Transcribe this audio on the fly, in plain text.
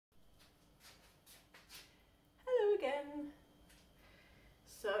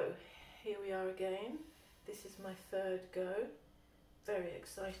again. This is my third go. Very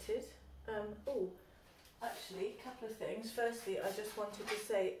excited. Oh, actually, a couple of things. Firstly, I just wanted to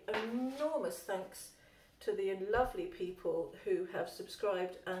say enormous thanks to the lovely people who have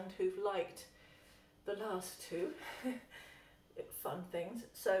subscribed and who've liked the last two fun things.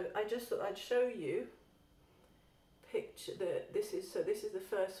 So I just thought I'd show you picture this is the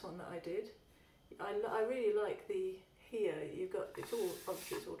first one that I did. I really like the here. You've got it's all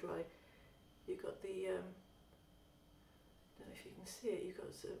obviously it's all dry. You've got the I don't know if you can see it. You've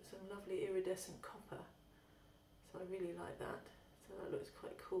got some lovely iridescent copper. So I really like that. So that looks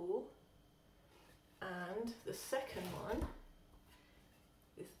quite cool. And the second one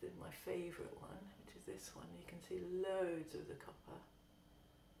is my favourite one, which is this one. You can see loads of the copper.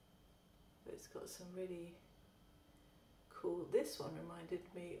 But it's got some really cool. This one reminded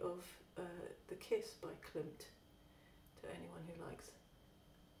me of The Kiss by Klimt, to anyone who likes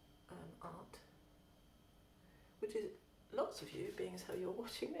art, which is lots of you, being as how you're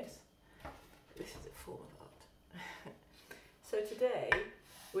watching this. This is a form of art. So today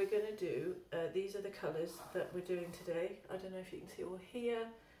we're going to do, these are the colours that we're doing today. I don't know if you can see all here.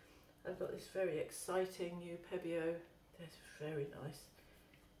 I've got this very exciting new Pebeo. That's very nice.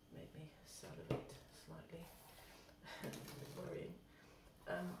 Made me salivate slightly. Worrying.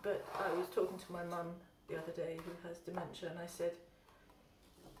 But I was talking to my mum the other day who has dementia, and I said,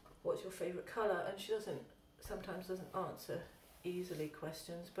 what's your favourite colour? And she sometimes doesn't answer easily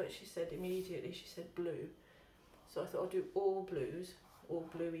questions, but she said immediately, she said blue. So I thought I'll do all blues, all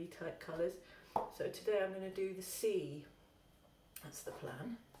bluey type colours. So today I'm going to do the sea. That's the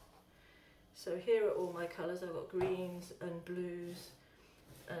plan. So here are all my colours. I've got greens and blues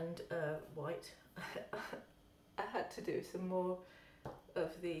and white. I had to do some more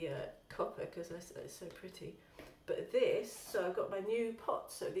of the copper because it's so pretty. But this, so I've got my new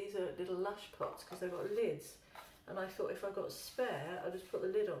pots. So these are little Lush pots because they've got lids. And I thought if I got spare, I'll just put the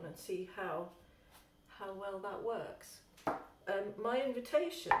lid on and see how well that works. My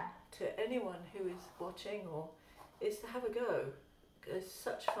invitation to anyone who is watching is to have a go. It's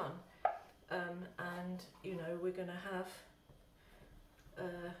such fun. And you know, we're going to have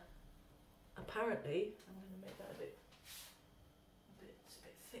apparently, I'm going to make that it's a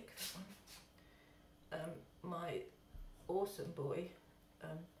bit thick, that one. My awesome boy,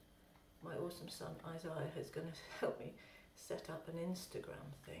 my awesome son Isaiah is going to help me set up an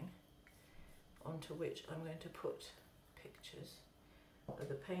Instagram thing onto which I'm going to put pictures of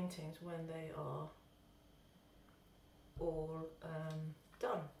the paintings when they are all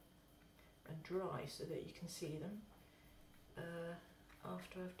done and dry, so that you can see them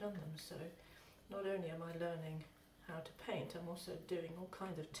after I've done them. So not only am I learning how to paint, I'm also doing all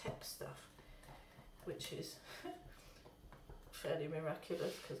kinds of tech stuff, which is fairly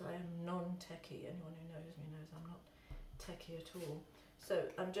miraculous because I am non-techie. Anyone who knows me knows I'm not techie at all. So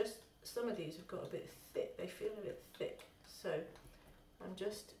I'm just, some of these have got a bit thick, they feel a bit thick, so I'm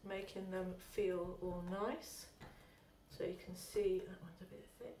just making them feel all nice. So you can see that one's a bit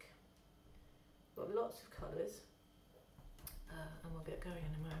thick. Got lots of colours, and we'll get going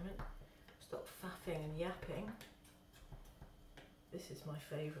in a moment. Stop faffing and yapping. This is my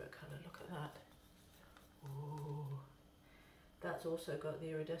favourite colour, look at that. Ooh. That's also got the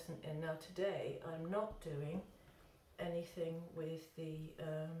iridescent in. Now today I'm not doing anything with the,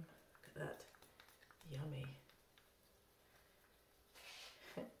 look at that, yummy.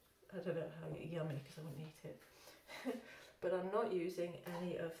 I don't know how yummy because I wouldn't eat it. But I'm not using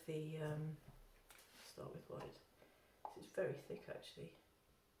any of the, start with white. This is very thick actually.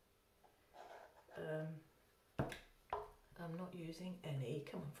 I'm not using any,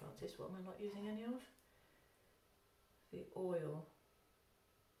 come on Francis, what am I not using any of? The oil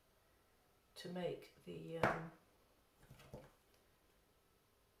to make the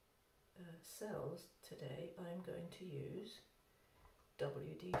cells today. I'm going to use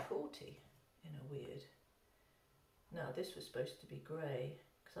WD-40 in a weird. Now this was supposed to be grey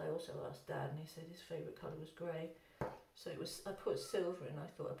because I also asked Dad and he said his favourite colour was grey. So it was, I put silver in, I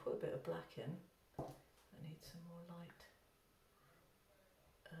thought I'd put a bit of black in. I need some more light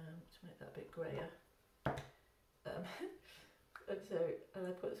to make that a bit greyer. And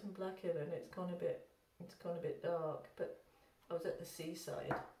I put some black in and it's gone a bit dark, but I was at the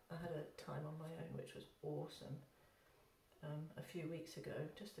seaside. I had a time on my own which was awesome a few weeks ago,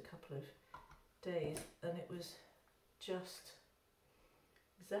 just a couple of days, and it was just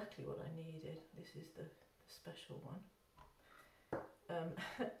exactly what I needed. This is the special one.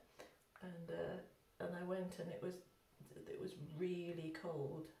 And I went and it was really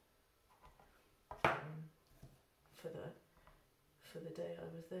cold for the day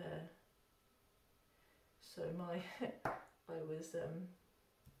I was there. So I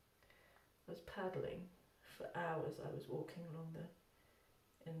was paddling for hours. I was walking along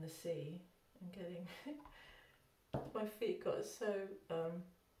in the sea and getting my feet got so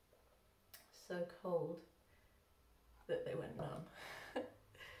cold that they went numb.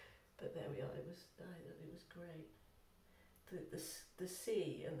 But there we are. It was great. The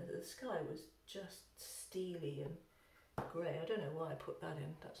sea and the sky was just steely and grey. I don't know why I put that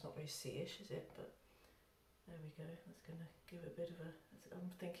in. That's not very sea-ish, is it? But there we go. That's going to give a bit of a...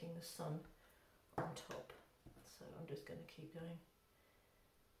 I'm thinking the sun on top. So I'm just going to keep going.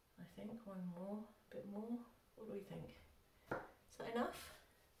 I think one more, a bit more. What do we think? Is that enough?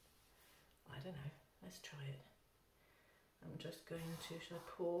 I don't know. Let's try it. I'm just going to... Should I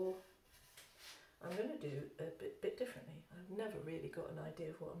pour? I'm going to do a bit differently. I've never really got an idea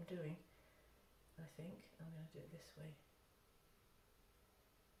of what I'm doing. I think I'm going to do it this way.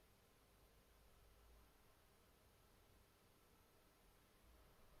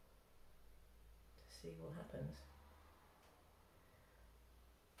 To see what happens.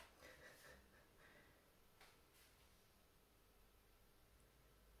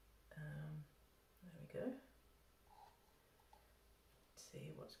 There we go.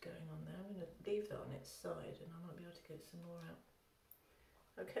 See what's going on there. I'm going to leave that on its side and I might be able to get some more out.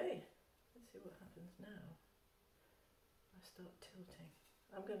 Okay, let's see what happens now. I start tilting.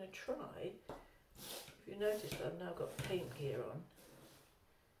 I'm going to try, if you notice that I've now got paint gear on.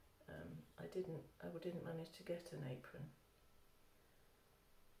 I didn't manage to get an apron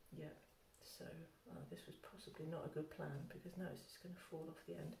yet, so this was possibly not a good plan because now it's just going to fall off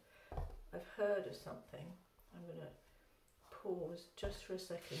the end. I've heard of something. I'm going to pause just for a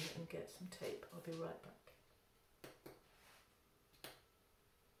second and get some tape. I'll be right back.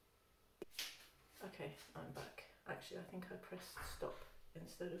 Okay, I'm back. Actually, I think I pressed stop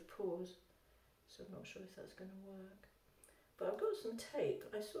instead of pause, so I'm not sure if that's going to work. But I've got some tape.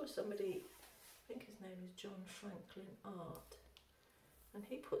 I saw somebody, I think his name is John Franklin Art, and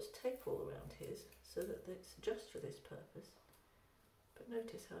he puts tape all around his so that it's just for this purpose. But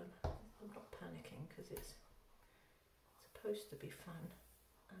notice how I'm not panicking because it's supposed to be fun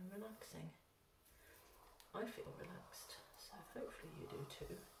and relaxing. I feel relaxed, so hopefully you do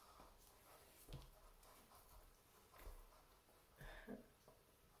too.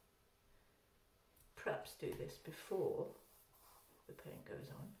 Perhaps do this before the paint goes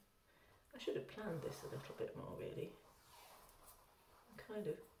on. I should have planned this a little bit more really. I'm kind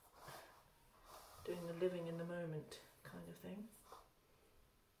of doing the living in the moment kind of thing.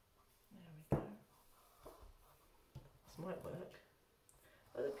 There we go. This might work.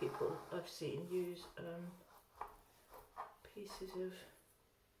 Other people I've seen use pieces of...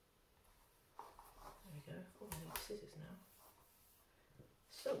 There we go. Oh, I need scissors now.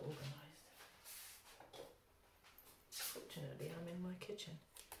 So organised. Fortunately, I'm in my kitchen,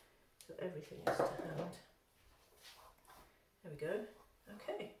 so everything is to hand. There we go.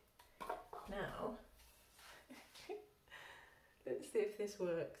 Okay. Now, let's see if this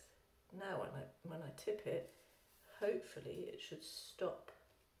works. Now, when I tip it, hopefully it should stop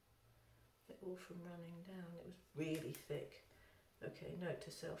it all from running down. It was really thick. Okay, note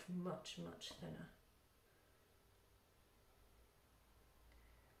to self, much, much thinner.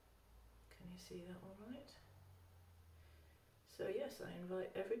 Can you see that all right? So yes, I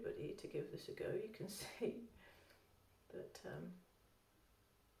invite everybody to give this a go. You can see that oh,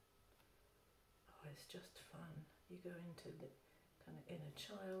 it's just fun. You go into the kind of inner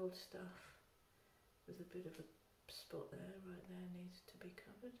child stuff. There's a bit of a spot there, right there needs to be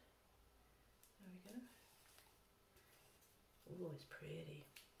covered. There we go. Oh, it's pretty.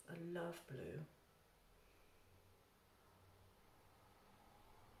 I love blue.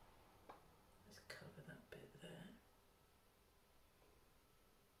 Let's cover that bit there.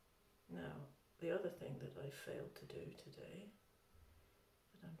 Now, the other thing that I failed to do today,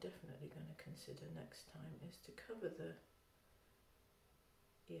 that I'm definitely going to consider next time, is to cover the...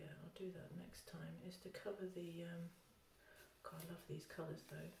 Yeah, I'll do that next time, is to cover the... God, I love these colours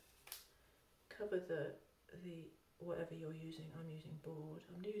though. Cover the whatever you're using. I'm using board.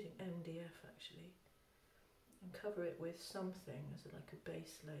 I'm using MDF actually. And cover it with something as like a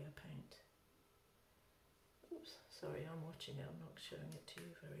base layer paint. Oops, sorry, I'm watching it. I'm not showing it to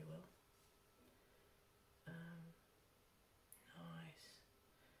you very well. Nice.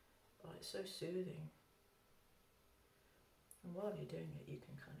 Oh, it's so soothing. And while you're doing it, you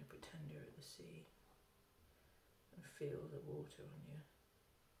can kind of pretend you're at the sea and feel the water on your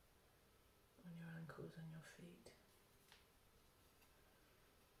ankles and your feet.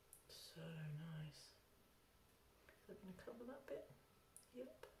 So nice. So I'm going to cover that bit.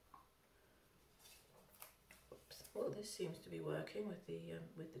 Yep. Well, this seems to be working with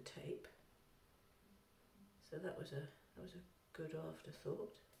the tape. So that was a good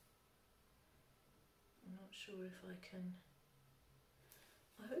afterthought. I'm not sure if I can.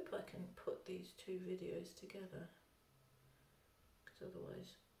 I hope I can put these two videos together, because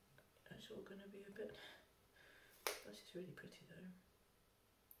otherwise it's all going to be a bit. This is really pretty though.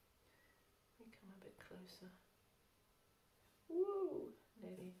 Let me come a bit closer. Woo!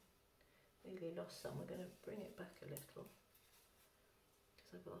 Nearly lost some. We're going to bring it back a little,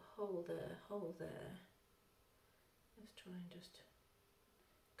 because I've got a hole there, hole there. Let's try and just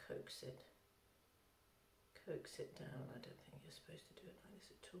coax it down. I don't think you're supposed to do it like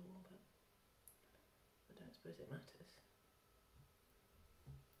this at all, but I don't suppose it matters.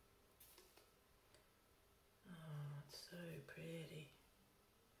 Oh, it's so pretty.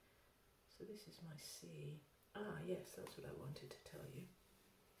 So this is my sea. Ah, yes, that's what I wanted to tell you.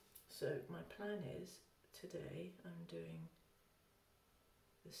 So my plan is, today I'm doing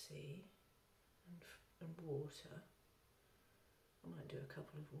the sea and water. I might do a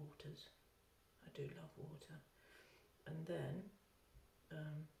couple of waters. I do love water. And then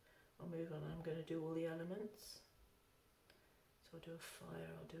I'll move on. I'm going to do all the elements. So I'll do a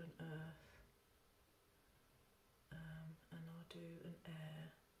fire, I'll do an earth, and I'll do an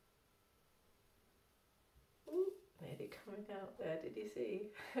air. Ooh, nearly coming out there, did you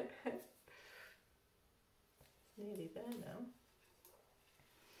see? It's nearly there now.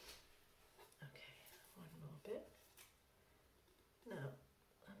 Okay, one more bit. Now,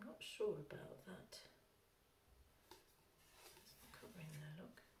 I'm not sure about that. It's not covering there,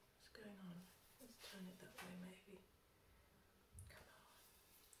 look. What's going on? Let's turn it that way maybe. Come on.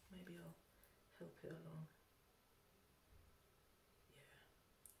 Maybe I'll help it along. Yeah.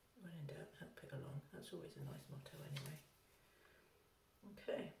 When in doubt, help it along. That's always a nice motto anyway.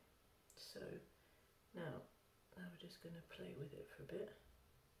 Okay. So, now we're just going to play with it for a bit.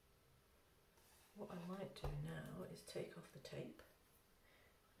 What I might do now is take off the tape.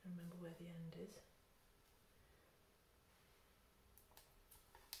 Remember where the end is.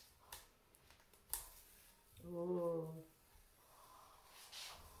 Oh.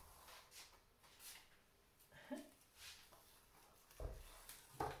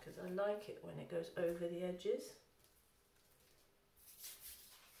 Because I like it when it goes over the edges.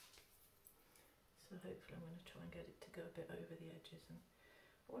 So hopefully I'm going to try and get it to go a bit over the edges. And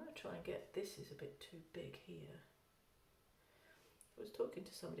I want to try and get, this is a bit too big here. I was talking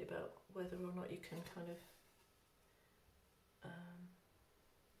to somebody about whether or not you can kind of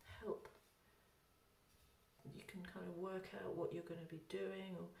help. You can kind of work out what you're going to be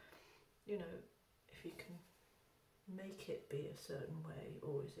doing, or, you know, if you can make it be a certain way,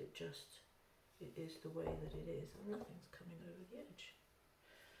 or is it just, it is the way that it is, and nothing's coming over the edge.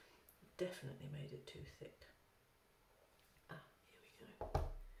 I've definitely made it too thick. Ah, here we go.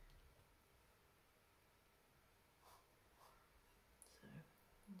 So,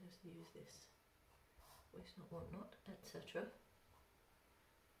 just use this, waste not, want not, etc.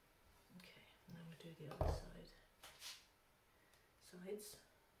 Okay, now we'll do the other sides.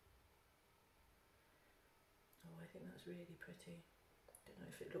 Oh, I think that's really pretty. Don't know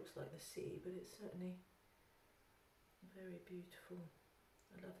if it looks like the sea, but it's certainly very beautiful.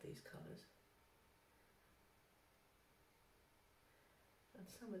 I love these colours. And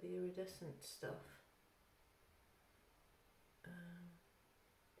some of the iridescent stuff.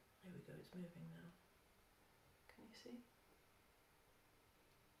 There we go, it's moving now. Can you see?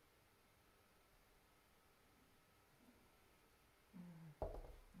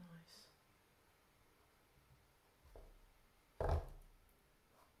 Nice. I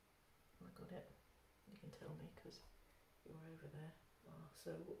got it. You can tell me because you're over there. Oh,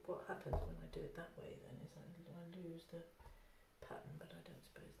 so what happens when I do it that way then is I lose the pattern, but I don't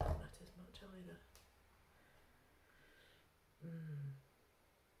suppose that matters much either.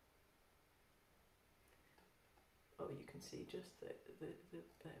 Oh, you can see just there it is,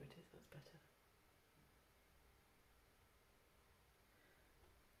 that's better.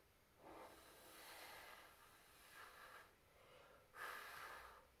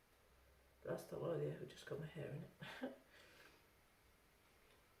 Last time, oh yeah, I just got my hair in it.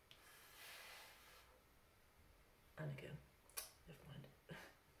 And again, never mind.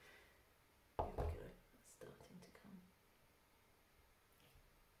 Here we go, it's starting to come.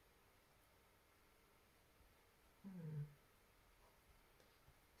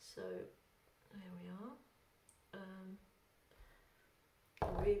 So, there we are.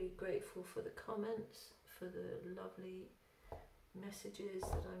 I'm really grateful for the comments, for the lovely messages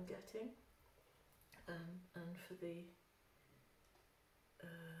that I'm getting, and for the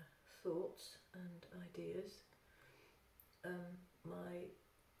thoughts and ideas. my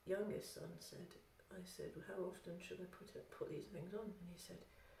youngest son said, I said, well, how often should I put these things on? And he said,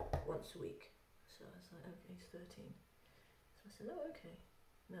 once a week. So I was like, okay, he's 13. So I said, oh, okay.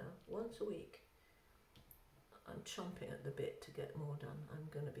 Now, once a week, I'm chomping at the bit to get more done, I'm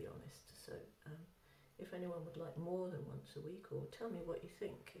going to be honest. So if anyone would like more than once a week, or tell me what you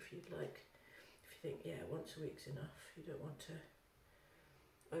think, if you think, yeah, once a week's enough, you don't want to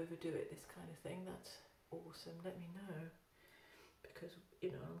overdo it, this kind of thing, that's awesome, let me know. Because, you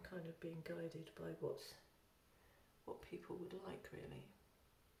know, I'm kind of being guided by what people would like, really.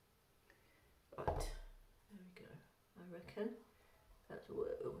 Right, there we go. I reckon that's,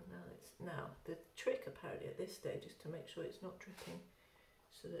 whoa, now the trick apparently at this stage is to make sure it's not dripping,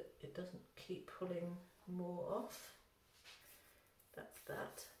 so that it doesn't keep pulling more off. That's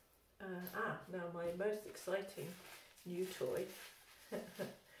that. Now my most exciting new toy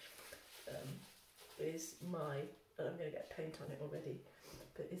is my, I'm going to get paint on it already,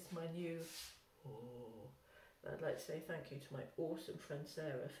 but it's my new, I'd like to say thank you to my awesome friend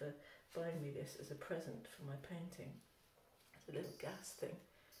Sarah for buying me this as a present for my painting. It's a little gas thing.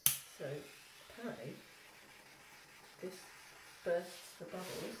 So apparently this bursts the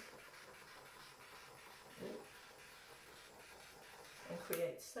bubbles and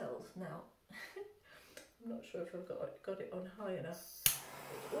creates cells. Now, I'm not sure if I've got it on high enough.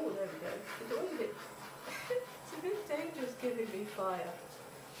 Oh, there we go. It's always a bit, it's a bit dangerous giving me fire.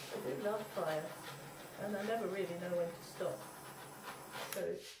 I do love fire, and I never really know when to stop. So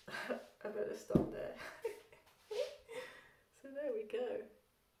I better stop there. So there we go.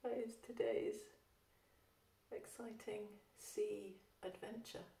 That is today's exciting sea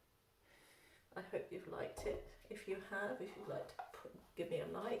adventure. I hope you've liked it. If you have, if you'd like to give me a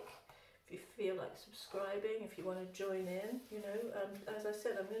like, if you feel like subscribing, if you want to join in, you know, as I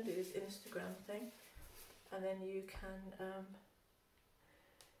said, I'm going to do this Instagram thing, and then you can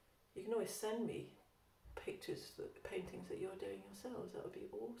always send me pictures, paintings that you're doing yourselves. That would be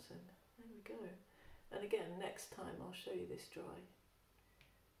awesome. There we go. And again, next time I'll show you this dry.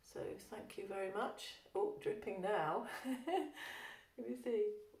 So thank you very much. Oh, dripping now. Let me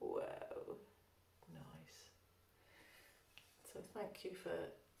see. Wow, nice. So thank you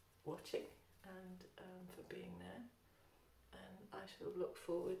for watching and for being there. And I shall look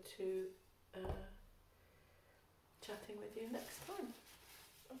forward to chatting with you next time.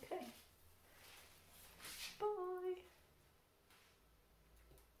 Okay. Bye.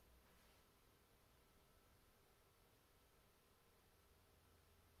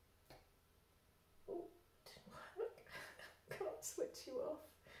 Oh, can't switch you off.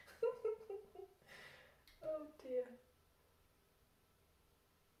 Oh dear.